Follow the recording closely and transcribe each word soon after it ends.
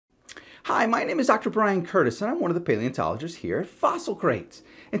Hi, my name is Dr. Brian Curtice, and I'm one of the paleontologists here at Fossil Crates.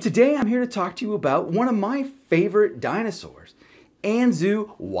 And today I'm here to talk to you about one of my favorite dinosaurs,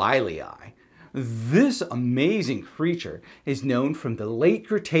 Anzu wyliei. This amazing creature is known from the late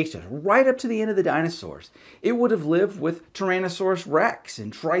Cretaceous right up to the end of the dinosaurs. It would have lived with Tyrannosaurus rex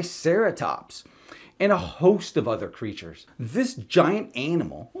and Triceratops and a host of other creatures. This giant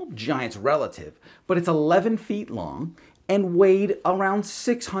animal, well, giant's relative, but it's 11 feet long and weighed around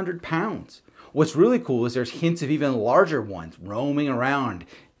 600 pounds. What's really cool is there's hints of even larger ones roaming around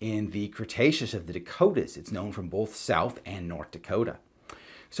in the Cretaceous of the Dakotas. It's known from both South and North Dakota.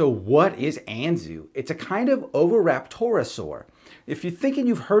 So what is Anzu? It's a kind of oviraptorosaur. If you're thinking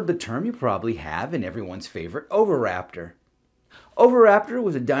you've heard the term, you probably have in everyone's favorite Oviraptor. Oviraptor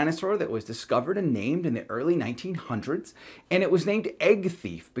was a dinosaur that was discovered and named in the early 1900s, and it was named Egg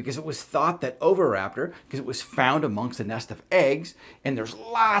Thief because it was thought that Oviraptor, because it was found amongst a nest of eggs, and there's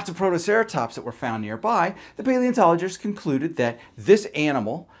lots of Protoceratops that were found nearby, the paleontologists concluded that this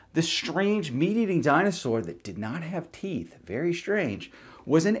animal, this strange meat-eating dinosaur that did not have teeth, very strange,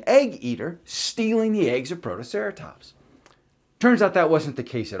 was an egg eater stealing the eggs of Protoceratops. Turns out that wasn't the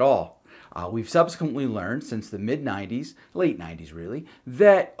case at all. We've subsequently learned since the mid-90s, late 90s really,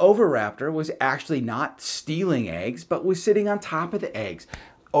 that Oviraptor was actually not stealing eggs, but was sitting on top of the eggs.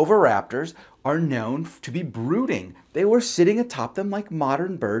 Oviraptors are known to be brooding. They were sitting atop them like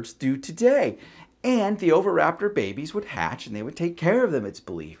modern birds do today. And the Oviraptor babies would hatch and they would take care of them, it's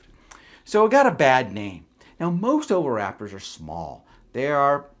believed. So it got a bad name. Now most Oviraptors are small. They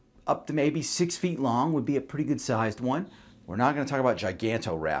are up to maybe 6 feet long, would be a pretty good sized one. We're not going to talk about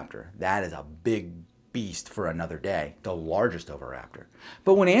Gigantoraptor. That is a big beast for another day, the largest Oviraptor.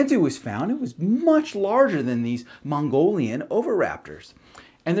 But when Anzu was found, it was much larger than these Mongolian Oviraptors.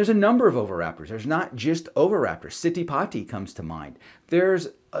 And there's a number of Oviraptors. There's not just Oviraptors. Sittipati comes to mind. There's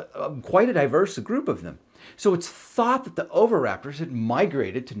quite a diverse group of them. So it's thought that the Oviraptors had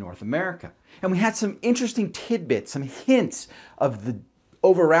migrated to North America. And we had some interesting tidbits, some hints of the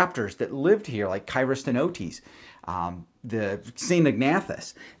Oviraptors that lived here, like Chirostenotes, the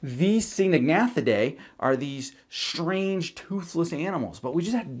Caenorhynchus. These Caenorhynchidae are these strange toothless animals, but we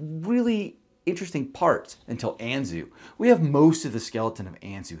just had really interesting parts until Anzu. We have most of the skeleton of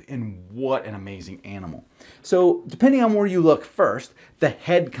Anzu, and what an amazing animal. So depending on where you look first, the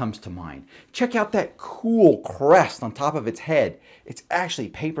head comes to mind. Check out that cool crest on top of its head. It's actually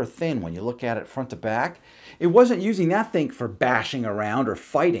paper thin when you look at it front to back. It wasn't using that thing for bashing around or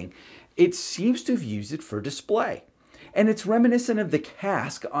fighting. It seems to have used it for display. And it's reminiscent of the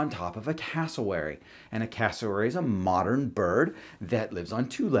casque on top of a cassowary. And a cassowary is a modern bird that lives on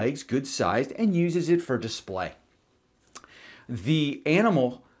two legs, good sized, and uses it for display. The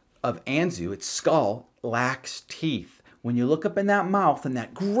animal of Anzu, its skull, lacks teeth. When you look up in that mouth and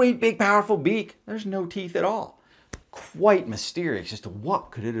that great big powerful beak, there's no teeth at all. Quite mysterious as to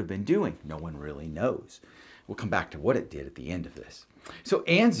what could it have been doing. No one really knows. We'll come back to what it did at the end of this. So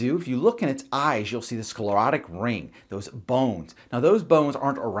Anzu, if you look in its eyes, you'll see the sclerotic ring, those bones. Now those bones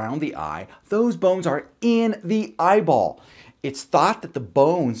aren't around the eye, those bones are in the eyeball. It's thought that the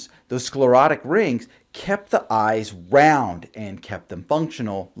bones, those sclerotic rings, kept the eyes round and kept them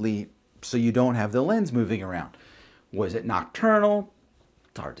functionally so you don't have the lens moving around. Was it nocturnal?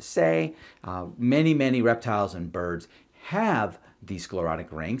 It's hard to say. Many reptiles and birds have these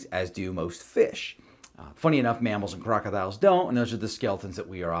sclerotic rings, as do most fish. Funny enough, mammals and crocodiles don't, and those are the skeletons that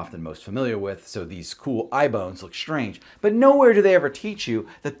we are often most familiar with, so these cool eye bones look strange. But nowhere do they ever teach you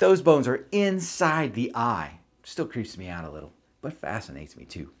that those bones are inside the eye. Still creeps me out a little, but fascinates me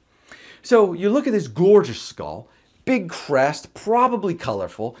too. So you look at this gorgeous skull, big crest, probably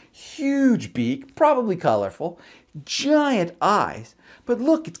colorful, huge beak, probably colorful, giant eyes, but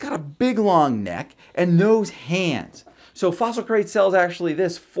look, it's got a big long neck and those hands. So Fossil Crate sells actually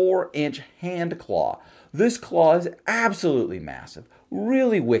this 4-inch hand claw. This claw is absolutely massive,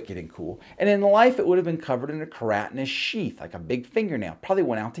 really wicked and cool. And in life, it would have been covered in a keratinous sheath, like a big fingernail, probably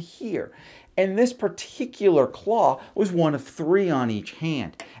went out to here. And this particular claw was one of 3 on each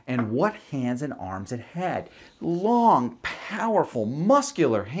hand. And what hands and arms it had. Long, powerful,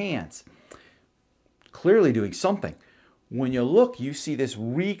 muscular hands. Clearly doing something. When you look, you see this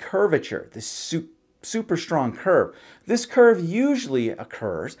recurvature, this super strong curve. This curve usually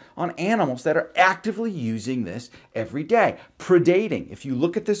occurs on animals that are actively using this every day, predating. If you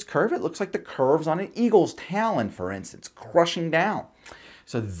look at this curve, it looks like the curves on an eagle's talon, for instance, crushing down.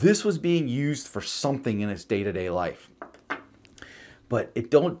 So this was being used for something in its day-to-day life. But it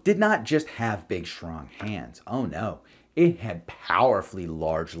did not just have big, strong hands. Oh no. It had powerfully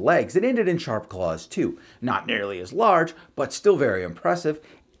large legs that ended in sharp claws too. Not nearly as large, but still very impressive.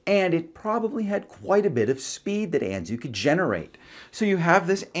 and it probably had quite a bit of speed that Anzu could generate. So you have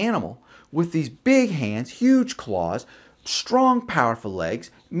this animal with these big hands, huge claws, strong, powerful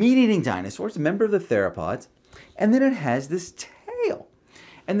legs, meat-eating dinosaurs, a member of the theropods, and then it has this tail.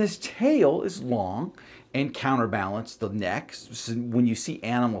 And this tail is long and counterbalanced the neck. So when you see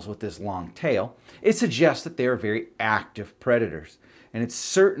animals with this long tail, it suggests that they are very active predators. And it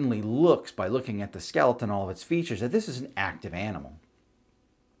certainly looks, by looking at the skeleton, all of its features, that this is an active animal.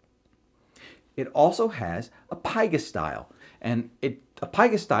 It also has a pygostyle. And a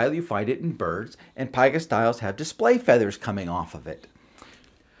pygostyle, you find it in birds, and pygostyles have display feathers coming off of it.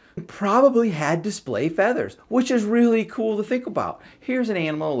 It probably had display feathers, which is really cool to think about. Here's an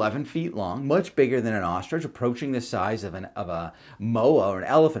animal 11 feet long, much bigger than an ostrich, approaching the size of a moa or an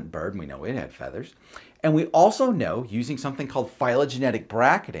elephant bird. We know it had feathers. And we also know, using something called phylogenetic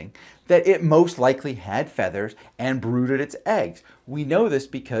bracketing, that it most likely had feathers and brooded its eggs. We know this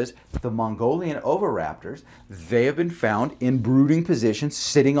because the Mongolian oviraptors, they have been found in brooding positions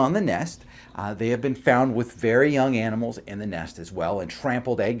sitting on the nest. They have been found with very young animals in the nest as well, and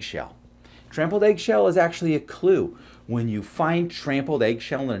trampled eggshell. Trampled eggshell is actually a clue. When you find trampled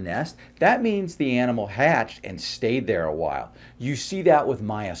eggshell in a nest, that means the animal hatched and stayed there a while. You see that with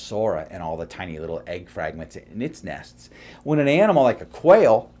Maiasaura and all the tiny little egg fragments in its nests. When an animal like a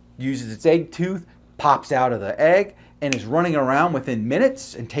quail uses its egg tooth, pops out of the egg, and is running around within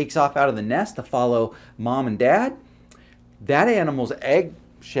minutes and takes off out of the nest to follow mom and dad, that animal's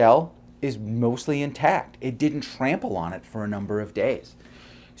eggshell is mostly intact. It didn't trample on it for a number of days.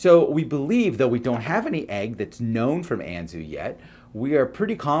 So we believe, though we don't have any egg that's known from Anzu yet, we are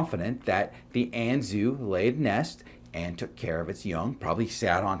pretty confident that the Anzu laid a nest and took care of its young, probably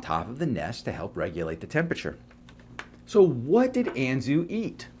sat on top of the nest to help regulate the temperature. So what did Anzu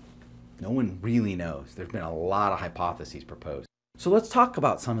eat? No one really knows. There's been a lot of hypotheses proposed. So let's talk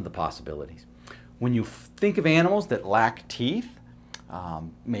about some of the possibilities. When you think of animals that lack teeth,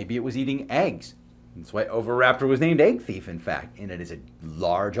 maybe it was eating eggs. That's why Oviraptor was named Egg Thief, in fact, and it is a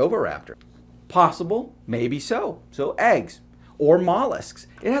large oviraptor. Possible? Maybe so. So eggs or mollusks.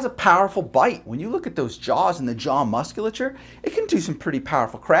 It has a powerful bite. When you look at those jaws and the jaw musculature, it can do some pretty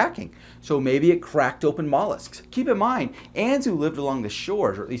powerful cracking. So maybe it cracked open mollusks. Keep in mind, Anzu lived along the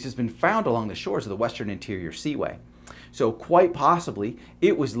shores, or at least has been found along the shores of the Western Interior Seaway. So quite possibly,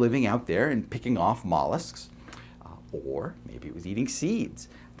 it was living out there and picking off mollusks. Or maybe it was eating seeds.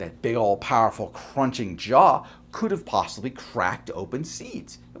 That big old powerful crunching jaw could have possibly cracked open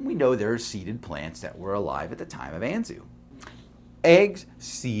seeds. And we know there are seeded plants that were alive at the time of Anzu. Eggs,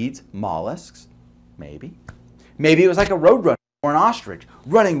 seeds, mollusks, maybe. Maybe it was like a roadrunner or an ostrich,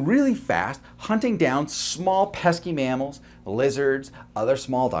 running really fast, hunting down small pesky mammals, lizards, other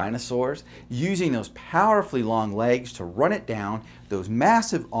small dinosaurs, using those powerfully long legs to run it down, those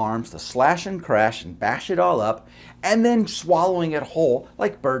massive arms to slash and crash and bash it all up, and then swallowing it whole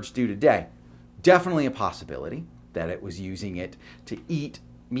like birds do today. Definitely a possibility that it was using it to eat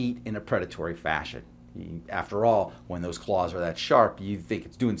meat in a predatory fashion. After all, when those claws are that sharp, you think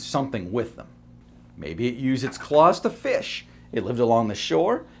it's doing something with them. Maybe it used its claws to fish. It lived along the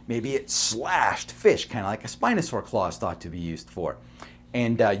shore. Maybe it slashed fish, kind of like a Spinosaur claw is thought to be used for.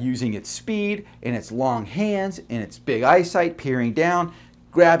 And using its speed and its long hands and its big eyesight, peering down,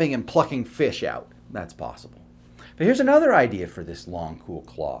 grabbing and plucking fish out. That's possible. But here's another idea for this long, cool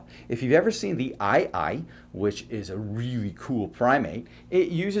claw. If you've ever seen the wyliei, which is a really cool primate, it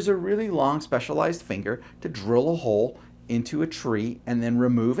uses a really long, specialized finger to drill a hole into a tree and then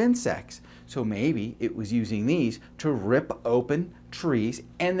remove insects. So maybe it was using these to rip open trees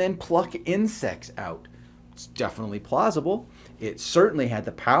and then pluck insects out. It's definitely plausible. It certainly had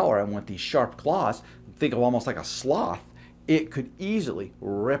the power, and with these sharp claws, think of almost like a sloth, it could easily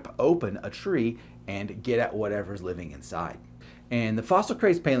rip open a tree and get at whatever's living inside. And the fossil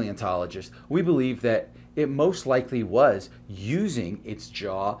craze paleontologist, we believe that it most likely was using its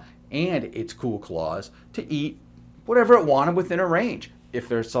jaw and its cool claws to eat whatever it wanted within a range. If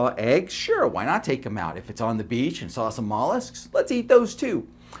there saw eggs, sure, why not take them out? If it's on the beach and saw some mollusks, let's eat those too.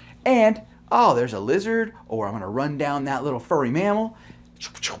 And, oh, there's a lizard, or I'm going to run down that little furry mammal.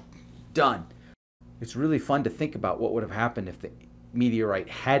 Done. It's really fun to think about what would have happened if the meteorite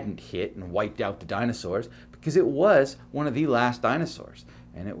hadn't hit and wiped out the dinosaurs, because it was one of the last dinosaurs,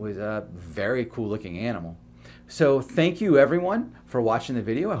 and it was a very cool looking animal. So thank you everyone for watching the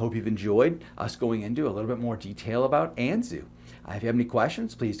video. I hope you've enjoyed us going into a little bit more detail about Anzu. If you have any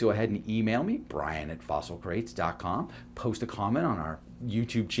questions, please go ahead and email me, brian@fossilcrates.com. Post a comment on our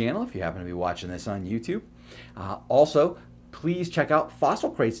YouTube channel if you happen to be watching this on YouTube. Also, please check out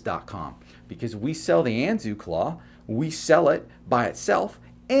fossilcrates.com, because we sell the Anzu claw. We sell it by itself,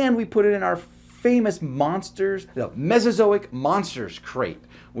 And we put it in our famous monsters, the Mesozoic monsters crate,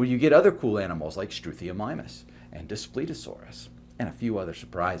 where you get other cool animals like Struthiomimus and Daspletosaurus and a few other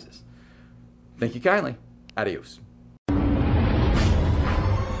surprises. Thank you kindly. Adios.